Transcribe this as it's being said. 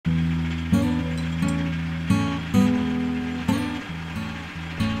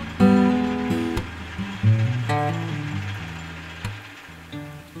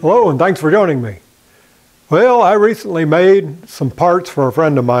Hello and thanks for joining me. Well, I recently made some parts for a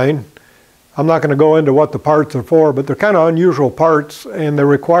friend of mine. I'm not going to go into what the parts are for, but they're kind of unusual parts and they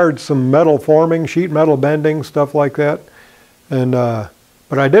required some metal forming, sheet metal bending, stuff like that. And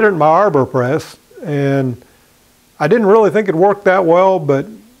but I did it in my Arbor press and I didn't really think it worked that well, but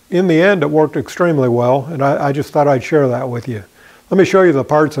in the end it worked extremely well, and I just thought I'd share that with you. Let me show you the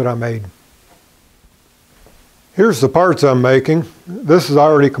parts that I made. Here's the parts I'm making. This is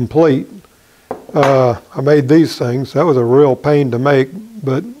already complete. I made these things. That was a real pain to make,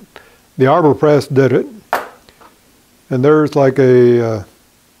 but the Arbor press did it. And there's like a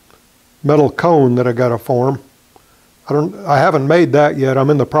metal cone that I got to form. I haven't made that yet. I'm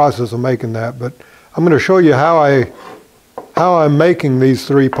in the process of making that, but I'm going to show you how I'm making these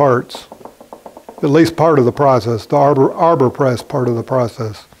three parts. At least part of the process, the Arbor press part of the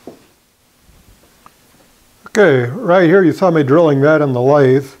process. Okay, right here you saw me drilling that in the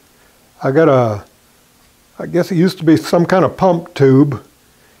lathe. I got I guess it used to be some kind of pump tube,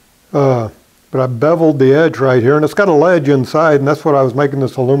 but I beveled the edge right here, and it's got a ledge inside, and that's what I was making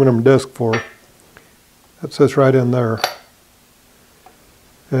this aluminum disc for. That sits right in there.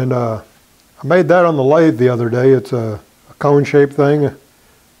 And I made that on the lathe the other day. It's a cone-shaped thing.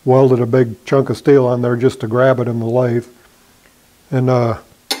 Welded a big chunk of steel on there just to grab it in the lathe. And I'm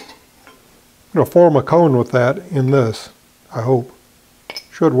going to form a cone with that in this, I hope.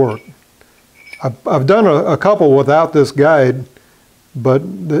 Should work. I've done a couple without this guide, but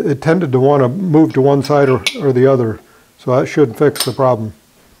it tended to want to move to one side or the other, so that should fix the problem.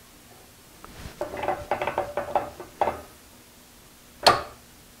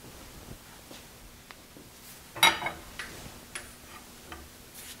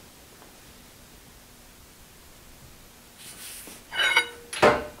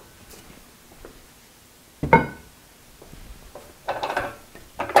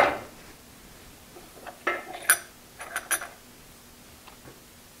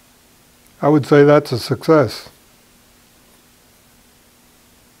 I would say that's a success.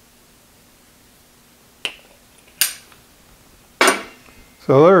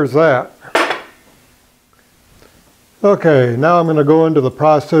 So there's that. Okay, now I'm going to go into the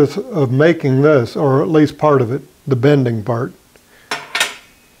process of making this, or at least part of it, the bending part.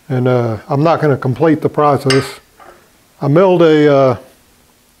 And I'm not going to complete the process. I milled a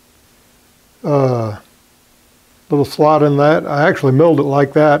little slot in that. I actually milled it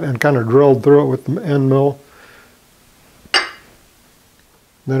like that and kind of drilled through it with the end mill.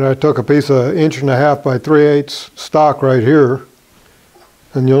 Then I took a piece of 1.5 by 3/8 stock right here,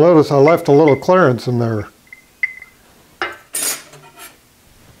 and you'll notice I left a little clearance in there.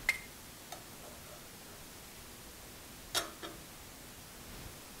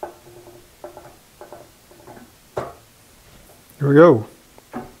 Here we go.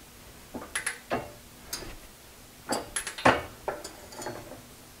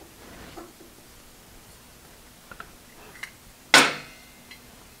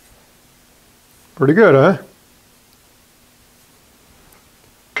 Pretty good, huh?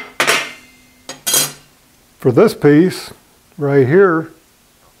 For this piece right here,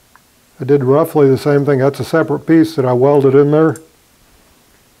 I did roughly the same thing. That's a separate piece that I welded in there.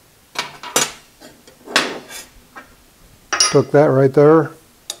 Took that right there.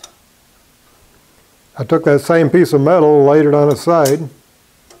 I took that same piece of metal, laid it on its side,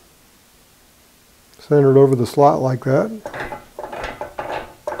 centered over the slot like that.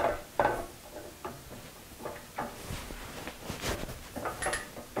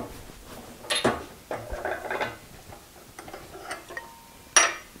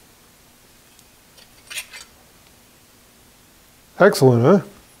 Excellent, huh?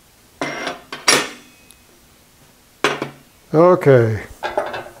 Okay.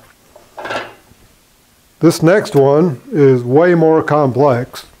 This next one is way more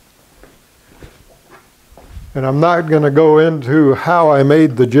complex. And I'm not going to go into how I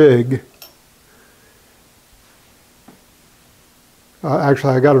made the jig.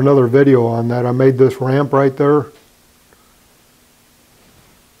 Actually, I got another video on that. I made this ramp right there.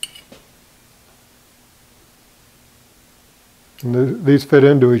 And these fit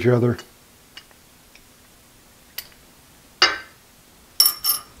into each other.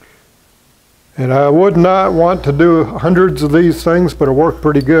 And I would not want to do hundreds of these things, but it worked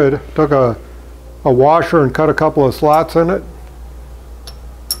pretty good. Took a washer and cut a couple of slots in it.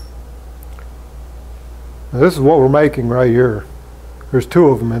 Now this is what we're making right here. There's 2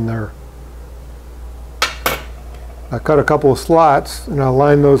 of them in there. I cut a couple of slots and I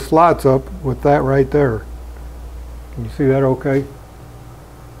lined those slots up with that right there. Can you see that okay?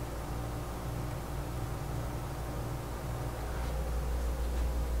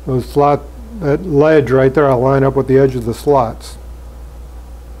 that ledge right there, I'll line up with the edge of the slots.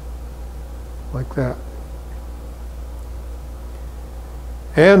 Like that.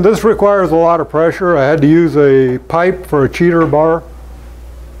 And this requires a lot of pressure. I had to use a pipe for a cheater bar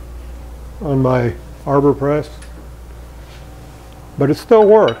on my Arbor press. But it still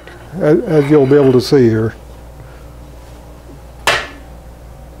worked, as you'll be able to see here.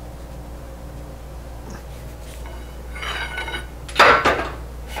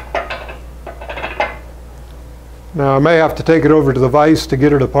 Now I may have to take it over to the vise to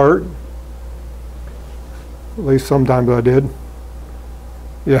get it apart. At least sometimes I did.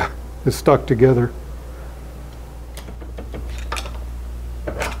 Yeah, it's stuck together.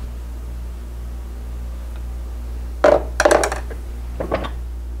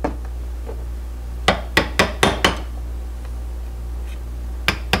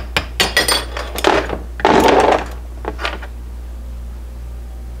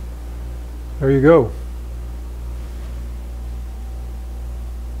 There you go.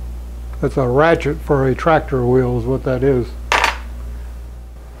 That's a ratchet for a tractor wheel is what that is.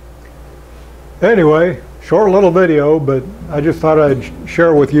 Anyway, short little video, but I just thought I'd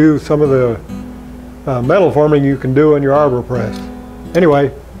share with you some of the metal forming you can do in your Arbor press.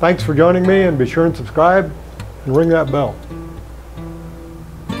 Anyway, thanks for joining me, and be sure and subscribe and ring that bell.